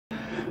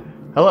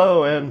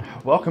Hello and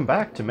welcome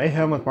back to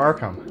Mayhem with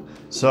Markham.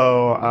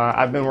 So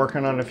I've been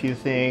working on a few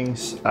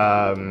things.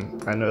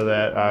 I know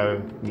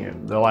that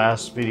the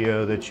last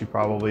video that you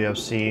probably have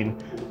seen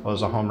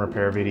was a home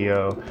repair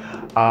video.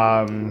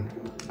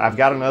 I've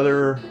got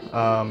another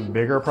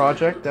bigger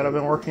project that I've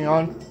been working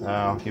on.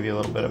 I'll give you a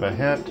little bit of a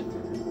hint.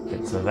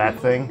 It's that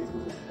thing.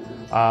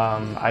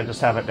 I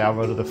just haven't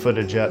downloaded the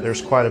footage yet.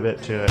 There's quite a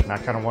bit to it, and I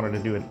kind of wanted to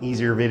do an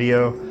easier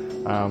video.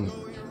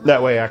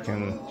 That way I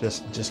can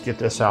just get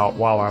this out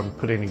while I'm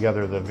putting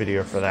together the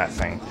video for that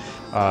thing.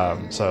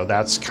 So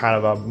that's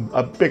kind of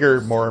a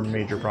bigger, more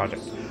major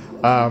project.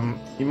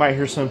 You might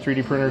hear some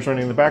 3D printers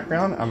running in the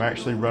background. I'm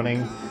actually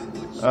running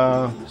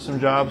some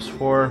jobs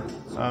for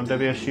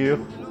WSU.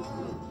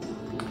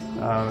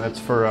 That's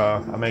for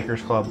a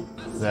makers club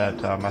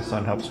that my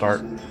son helped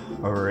start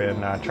over in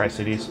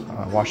Tri-Cities,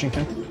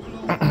 Washington.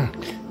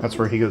 That's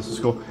where he goes to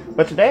school.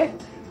 But today,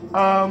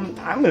 I'm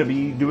going to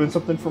be doing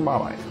something for my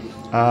wife.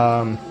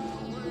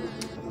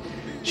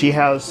 She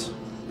has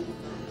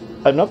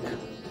a Nook.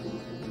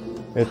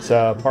 It's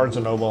Barnes &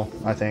 Noble,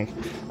 I think.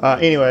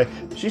 Anyway,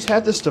 she's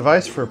had this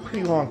device for a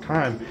pretty long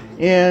time,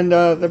 and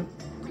the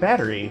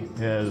battery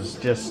is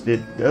just,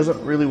 it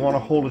doesn't really want to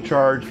hold a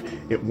charge.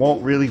 It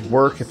won't really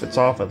work if it's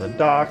off of the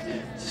dock.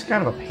 It's just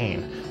kind of a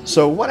pain.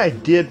 So what I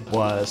did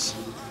was,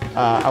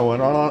 I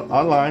went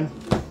online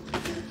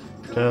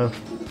to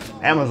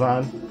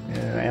Amazon.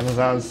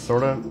 Amazon's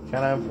sort of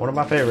kind of one of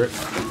my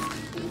favorites,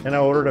 and I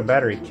ordered a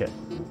battery kit.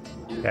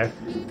 Okay,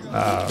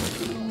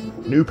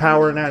 new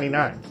power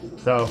 99.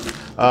 So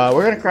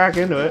we're gonna crack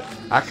into it.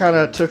 I kind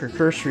of took a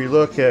cursory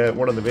look at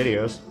one of the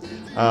videos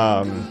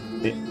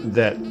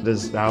that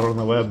is out on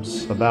the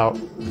webs about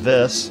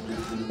this,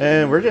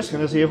 and we're just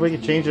gonna see if we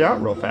can change it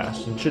out real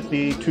fast. It shouldn't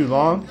be too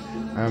long.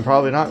 I'm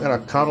probably not gonna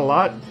cut a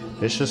lot.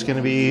 It's just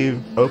gonna be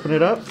open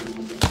it up,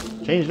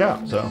 change it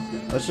out. So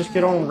let's just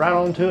get on right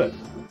on to it.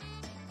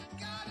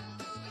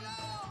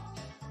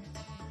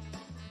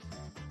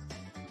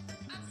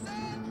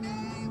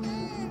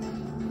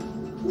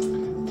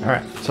 All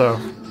right, so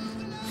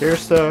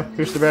here's the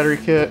battery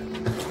kit.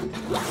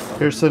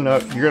 Here's the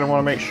Nook. You're gonna want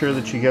to make sure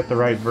that you get the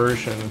right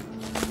version.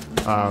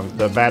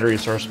 The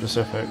batteries are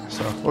specific,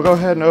 so we'll go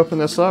ahead and open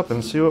this up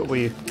and see what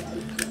we've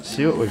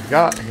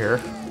got here.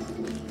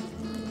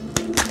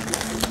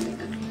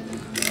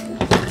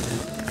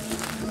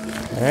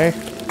 Okay,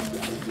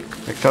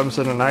 it comes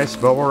in a nice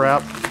bubble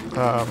wrap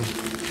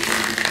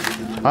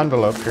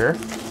envelope here.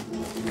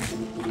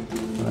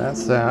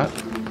 That's that.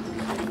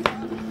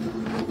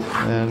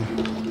 And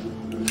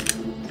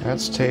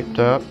that's taped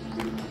up.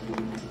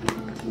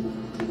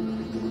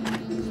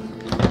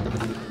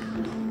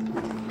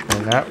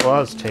 And that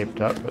was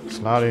taped up, but it's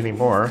not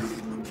anymore.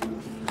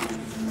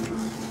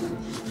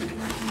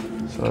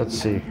 So let's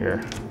see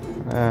here.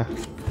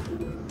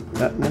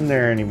 Nothing in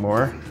there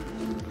anymore.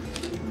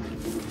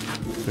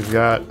 We've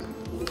got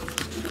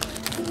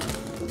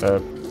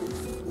a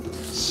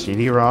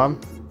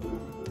CD-ROM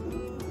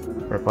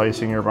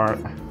replacing your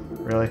barn.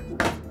 Really?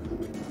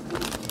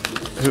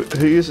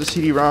 Who uses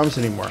CD-ROMs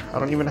anymore? I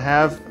don't even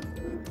have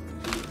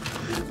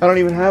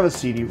a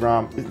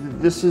CD-ROM.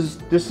 This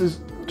is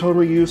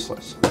totally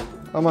useless.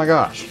 Oh my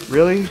gosh,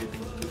 really?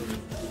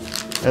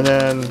 And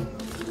then,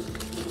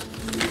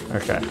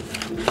 okay,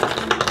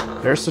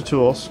 there's the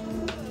tools.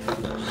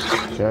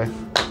 Okay,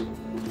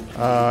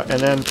 and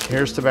then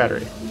here's the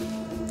battery.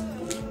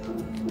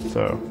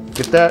 So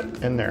get that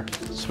in there.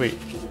 Sweet.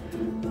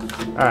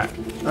 All right.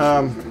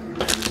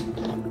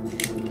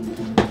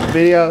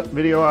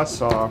 Video I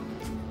saw.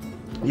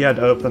 You had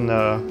to open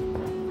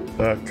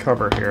the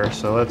cover here,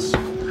 so let's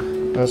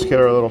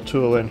get our little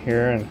tool in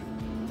here and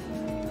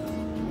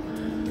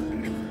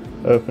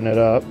open it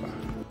up.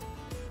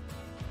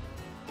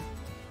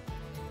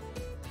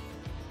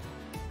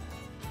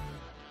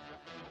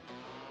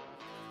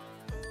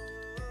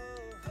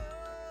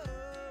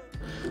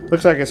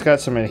 Looks like it's got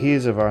some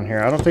adhesive on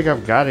here. I don't think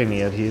I've got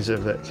any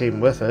adhesive that came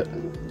with it.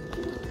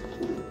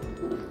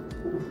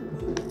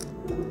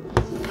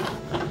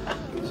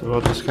 So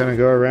we'll just kind of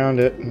go around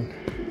it and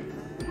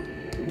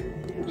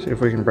see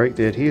if we can break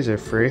the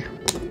adhesive free.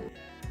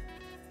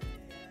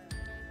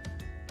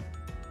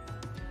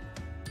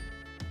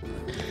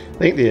 I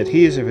think the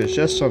adhesive is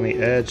just on the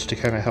edge to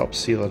kind of help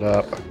seal it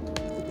up.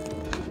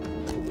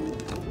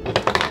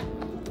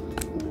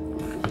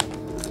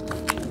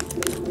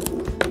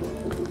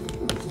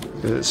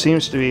 It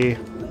seems to be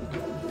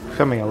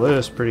coming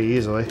loose pretty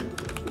easily.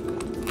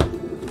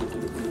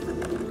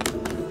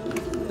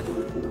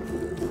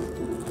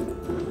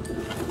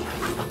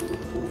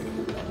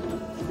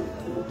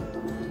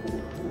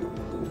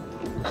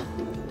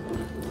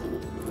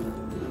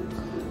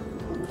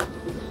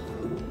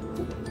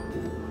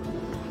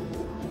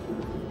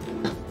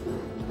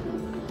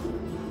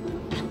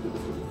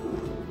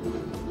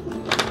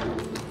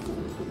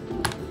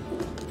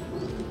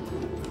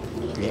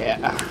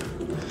 Yeah,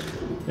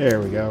 there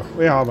we go.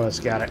 We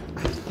almost got it.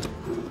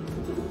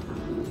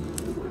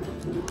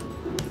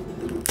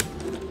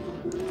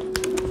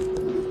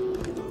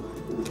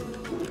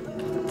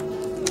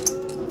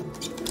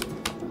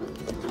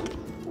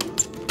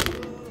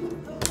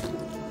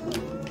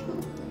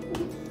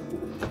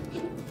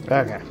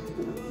 Okay,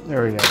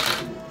 there we go.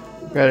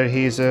 Got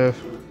adhesive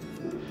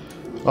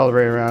all the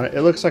way around it.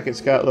 It looks like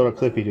it's got little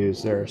clippy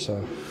doos there, so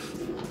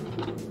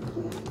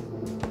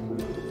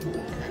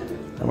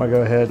I'm gonna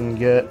go ahead and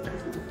get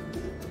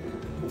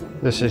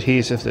this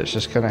adhesive that's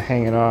just kind of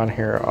hanging on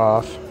here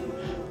off.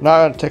 I'm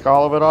not gonna take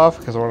all of it off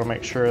because I want to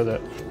make sure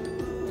that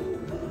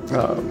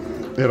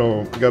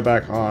it'll go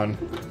back on.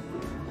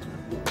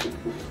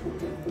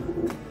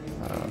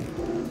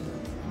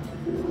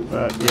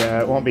 But yeah,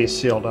 it won't be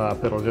sealed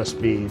up. It'll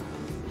just be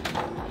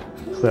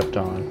clipped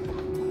on,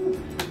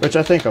 which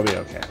I think will be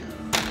okay.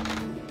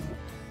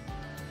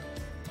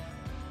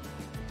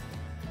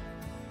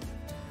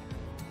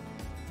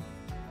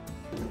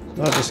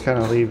 I'll just kind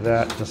of leave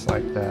that just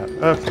like that.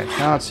 Okay,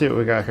 now let's see what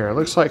we got here. It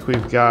looks like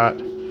we've got,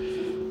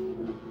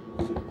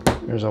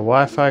 there's a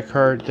Wi-Fi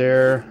card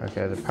there.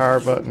 Okay, the power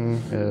button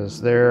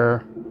is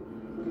there.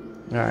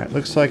 All right,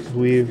 looks like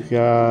we've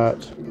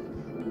got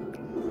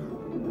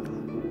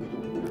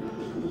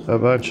a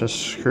bunch of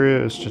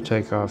screws to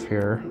take off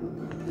here.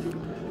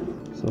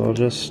 So we'll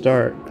just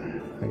start,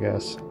 I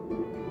guess.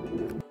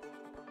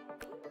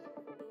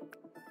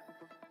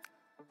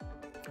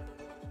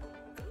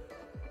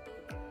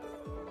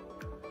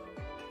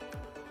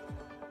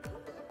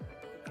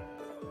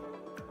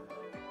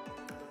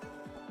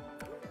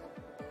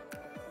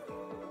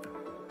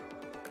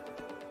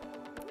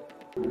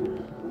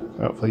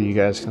 Hopefully you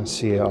guys can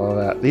see all of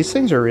that. These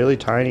things are really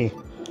tiny.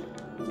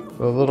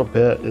 A little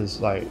bit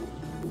is like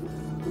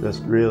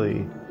just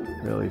really,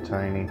 really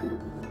tiny.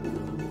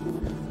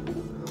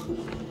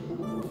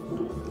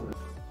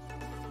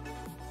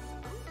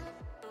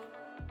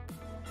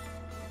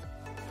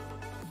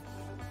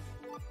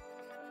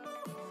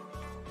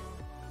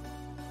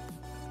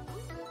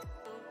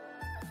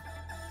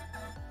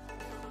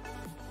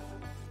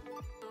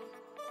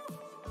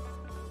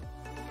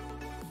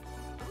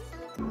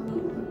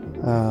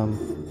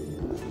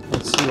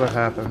 Let's see what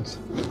happens.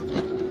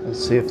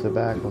 Let's see if the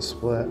back will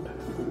split.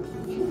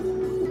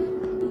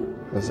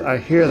 Because I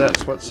hear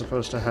that's what's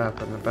supposed to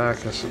happen. The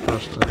back is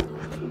supposed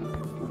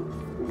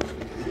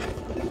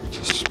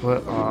to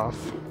split off.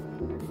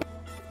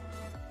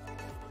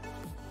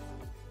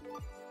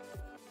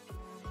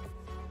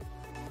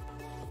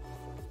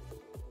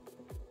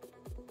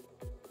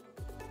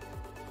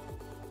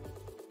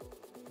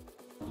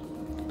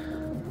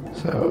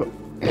 So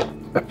it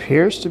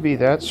appears to be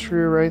that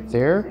screw right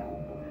there.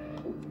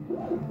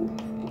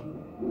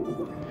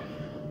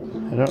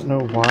 I don't know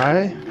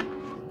why.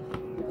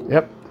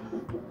 Yep.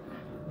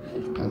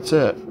 That's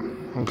it.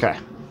 Okay.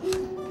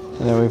 And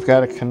then we've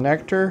got a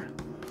connector.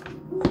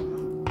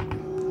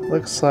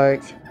 Looks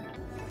like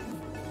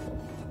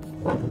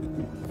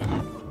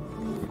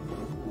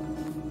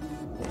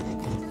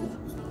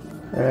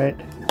right.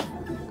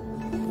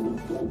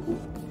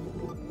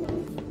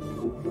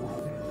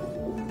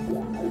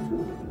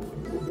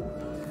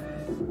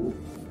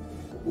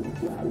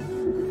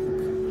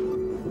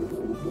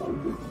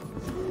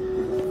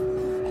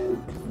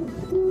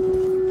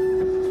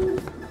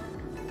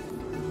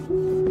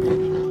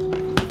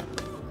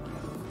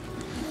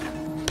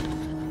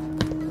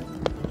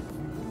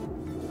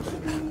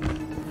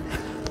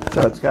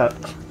 So it's got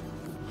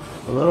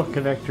a little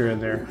connector in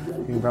there.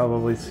 You can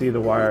probably see the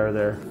wire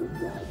there.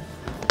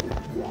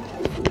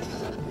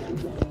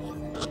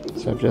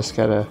 So I've just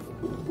got to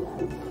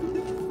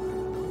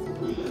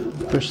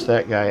push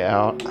that guy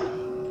out.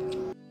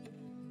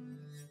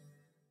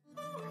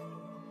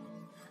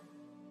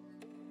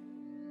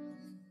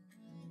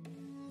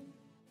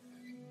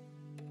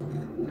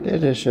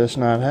 It is just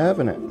not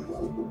having it.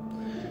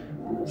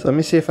 So let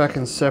me see if I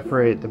can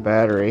separate the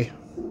battery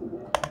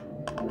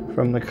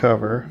from the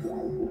cover.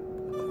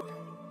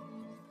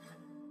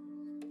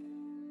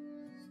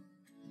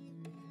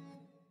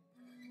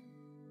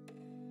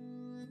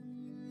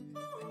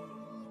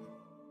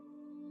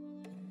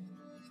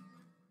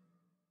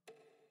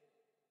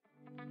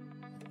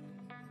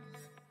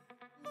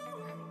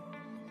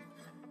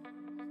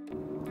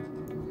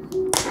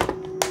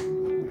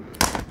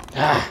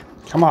 Ah,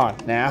 come on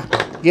now.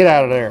 Get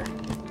out of there.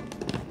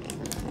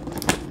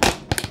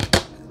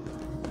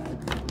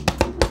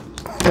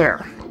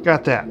 There.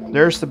 Got that.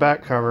 There's the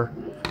back cover.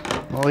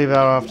 I'll leave that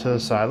off to the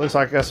side. Looks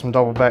like I got some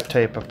double back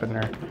tape up in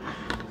there.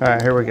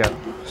 Alright, here we go.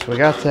 So we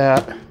got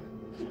that.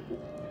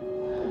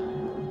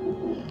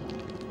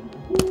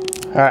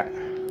 Alright.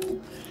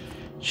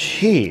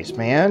 Jeez,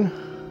 man.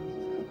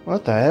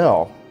 What the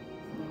hell?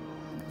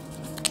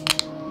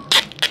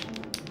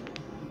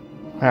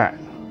 Alright.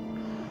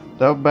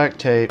 Double back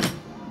tape.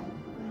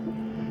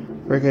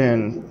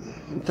 Freaking.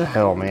 What the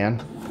hell,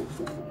 man?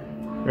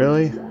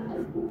 Really?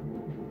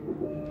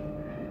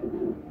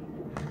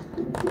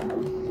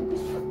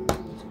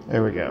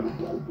 There we go.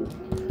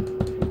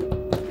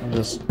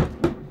 Just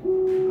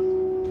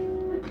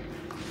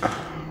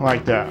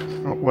like that.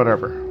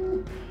 Whatever.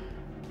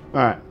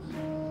 Alright.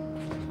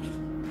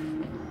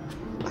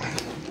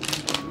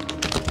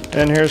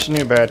 And here's the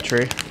new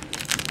battery.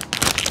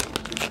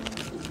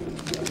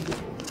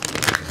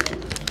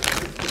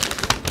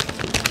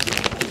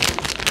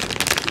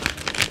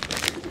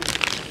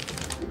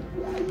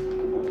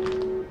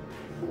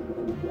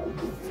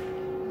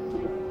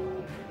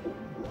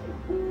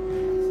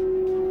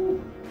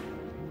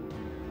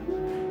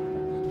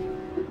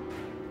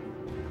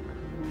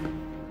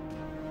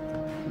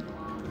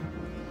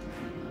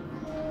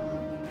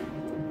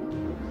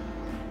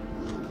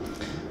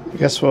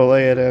 Guess we'll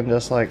lay it in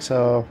just like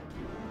so.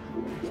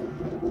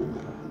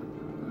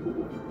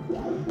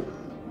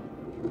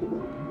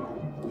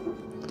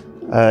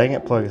 I think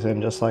it plugs in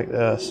just like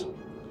this.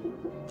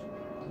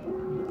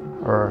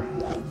 Or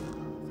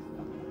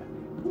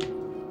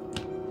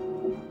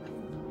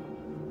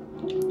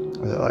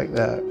is it like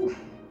that?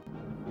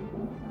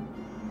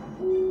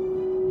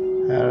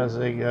 How does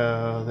it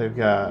go? They've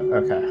got,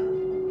 okay.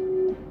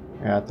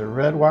 Got the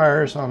red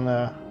wires on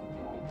the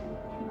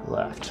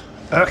left.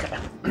 Okay.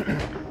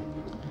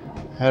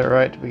 Had it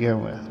right to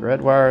begin with.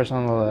 Red wires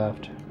on the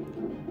left.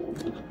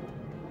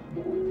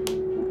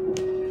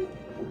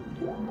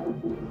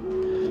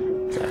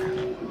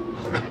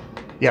 Okay.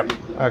 Yep.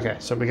 Okay,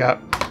 so we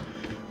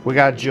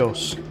got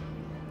juice.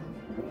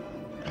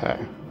 Okay.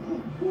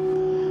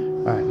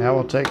 Alright, now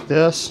we'll take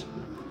this,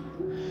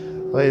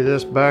 lay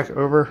this back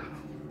over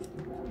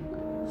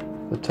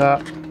the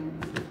top,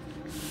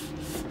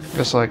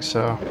 just like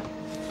so.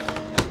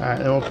 Alright,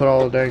 then we'll put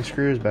all the dang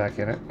screws back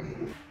in it.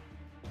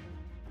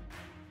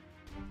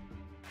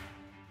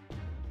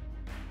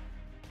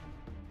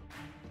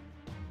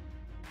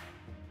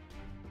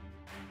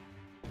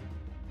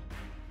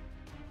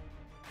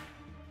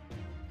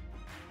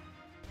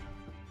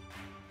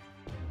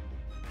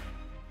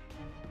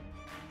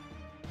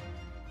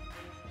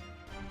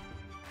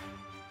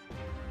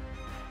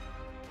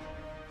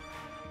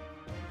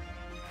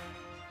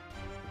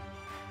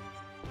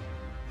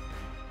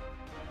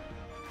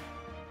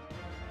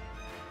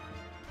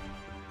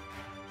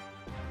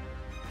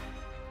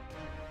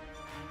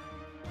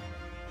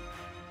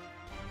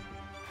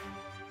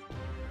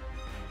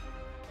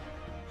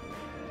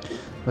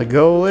 The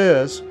goal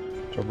is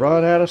to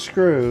run out of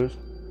screws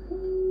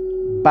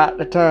about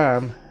the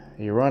time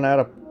you run out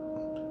of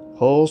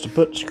holes to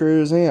put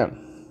screws in.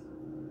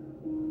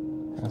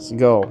 That's the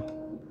goal.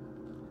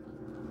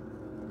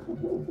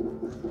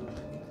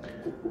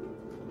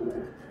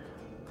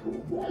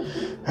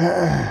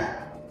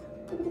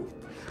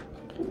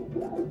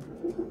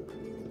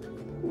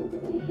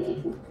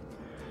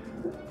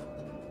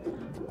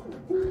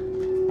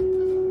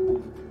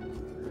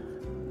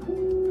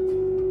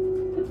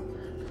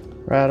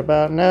 Right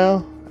about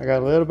now, I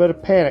got a little bit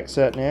of panic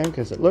setting in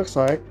because it looks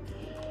like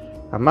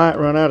I might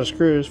run out of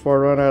screws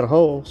before I run out of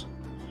holes,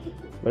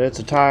 but it's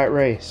a tight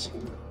race.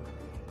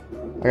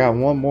 I got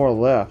one more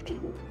left.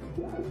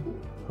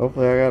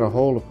 Hopefully I got a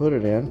hole to put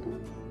it in.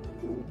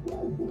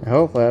 And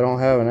hopefully I don't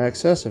have an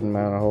excessive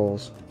amount of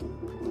holes.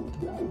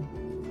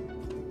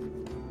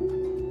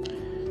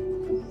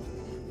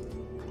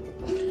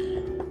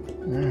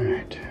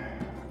 Alright.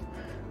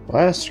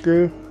 Last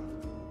screw.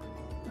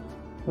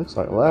 Looks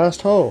like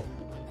last hole.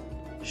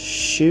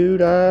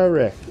 Shoot, I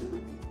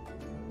reckon.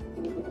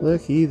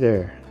 Looky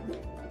there.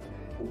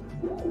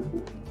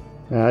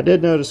 Now I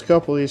did notice a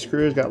couple of these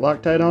screws got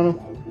Loctite on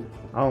them.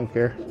 I don't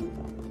care.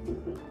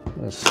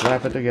 Let's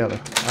slap it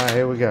together. Alright,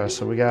 here we go.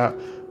 So we got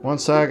one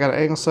side, got an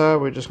angle side.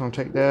 We're just going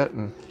to take that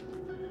and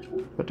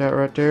put that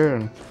right there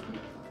and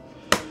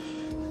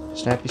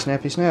snappy,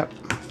 snappy, snap.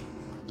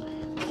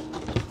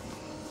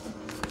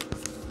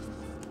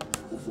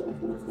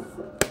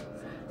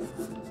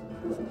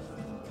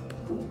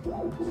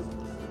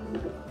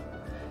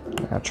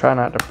 Now try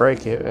not to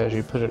break it as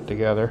you put it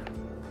together.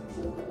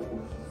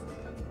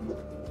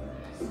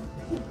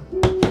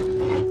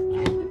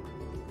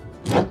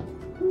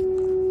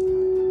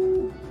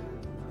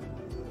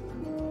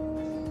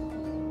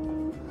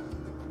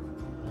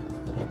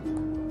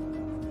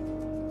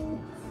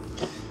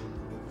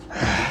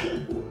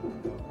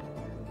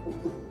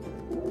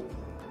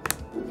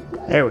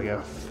 There we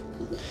go.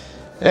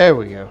 There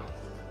we go.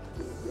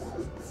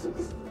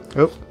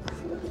 Oh,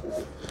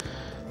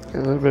 got a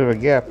little bit of a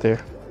gap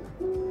there.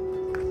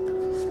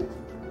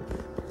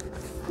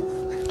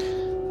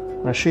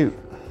 Now shoot.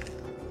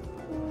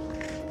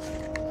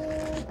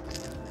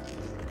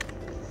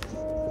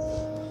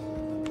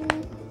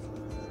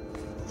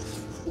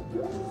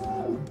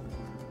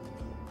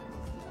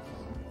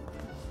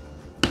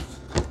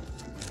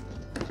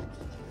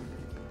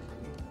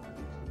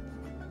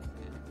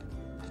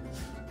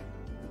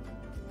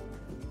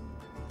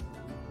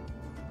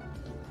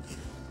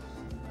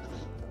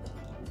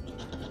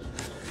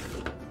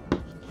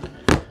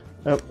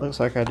 Oh, looks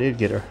like I did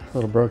get a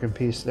little broken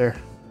piece there.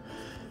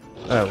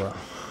 Oh well.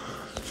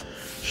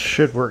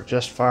 Should work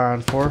just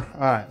fine for her.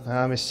 Alright,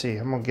 now let me see.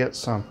 I'm gonna get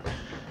some.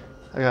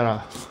 I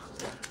got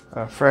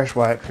a fresh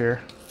wipe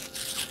here.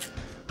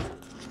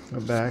 Go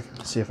back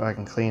and see if I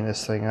can clean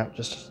this thing up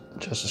just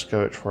a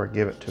scotch before I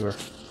give it to her.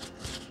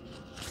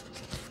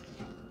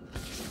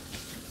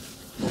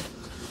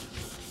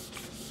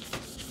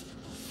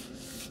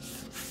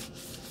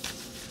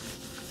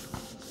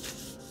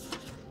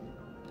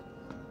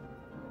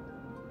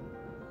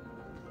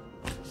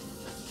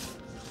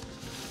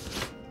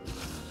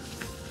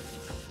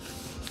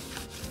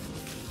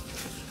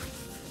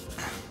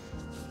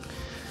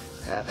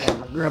 I've had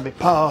my grubby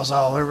paws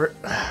all over it.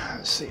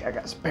 Let's see, I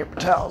got some paper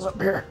towels up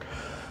here.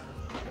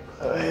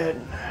 Go ahead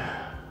and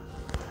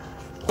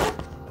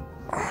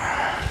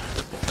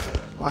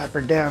wipe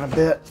her down a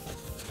bit.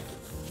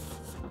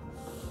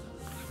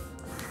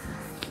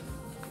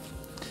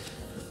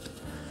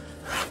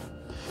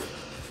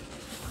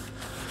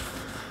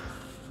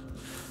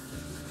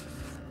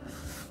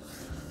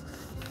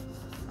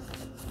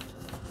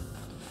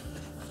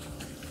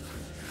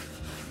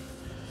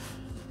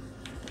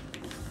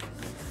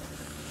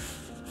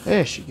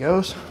 There she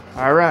goes.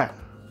 All right.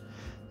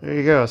 There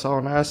you go. It's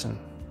all nice and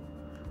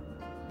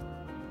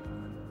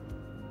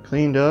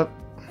cleaned up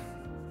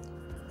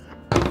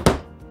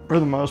for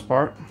the most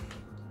part.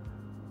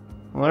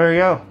 Well, there you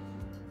go.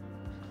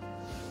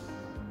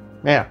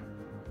 Yeah.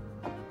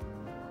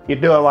 You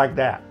do it like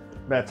that.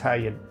 That's how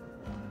you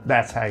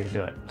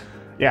do it.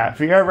 Yeah, if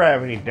you ever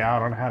have any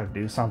doubt on how to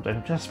do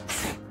something, just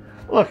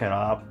look it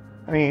up.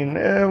 I mean,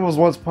 it was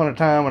once upon a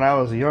time when I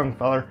was a young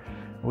feller,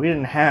 we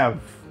didn't have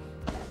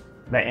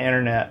the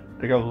internet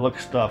to go look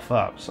stuff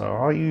up. So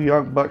all you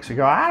young bucks who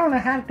go, I don't know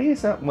how to do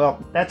something,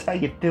 well, that's how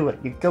you do it.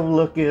 You go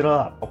look it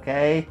up,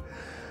 okay?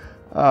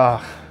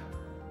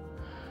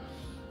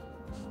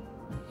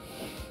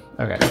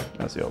 Okay,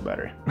 that's the old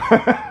battery.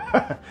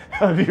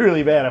 It'd be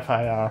really bad if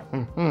I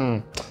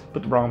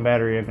put the wrong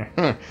battery in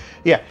there.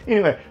 Yeah,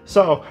 anyway,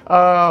 so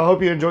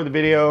hope you enjoyed the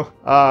video.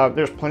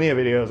 There's plenty of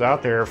videos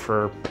out there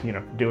for, you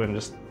know, doing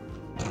just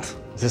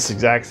this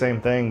exact same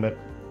thing, but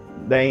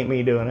they ain't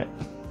me doing it.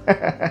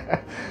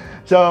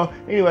 So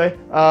anyway,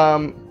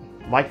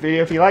 like the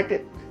video if you liked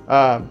it.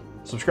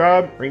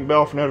 Subscribe, ring the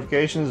bell for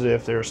notifications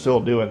if they're still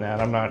doing that.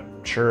 I'm not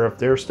sure if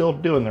they're still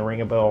doing the ring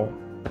a bell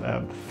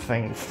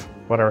thing,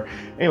 whatever.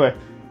 Anyway,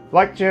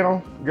 like the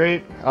channel,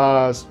 great.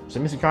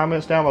 Send me some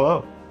comments down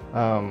below.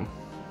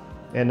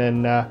 And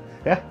then,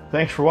 yeah,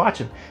 thanks for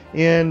watching.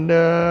 And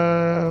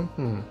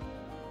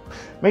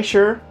make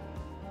sure,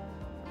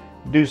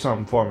 do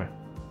something for me.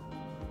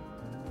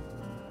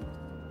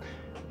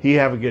 You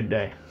have a good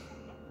day.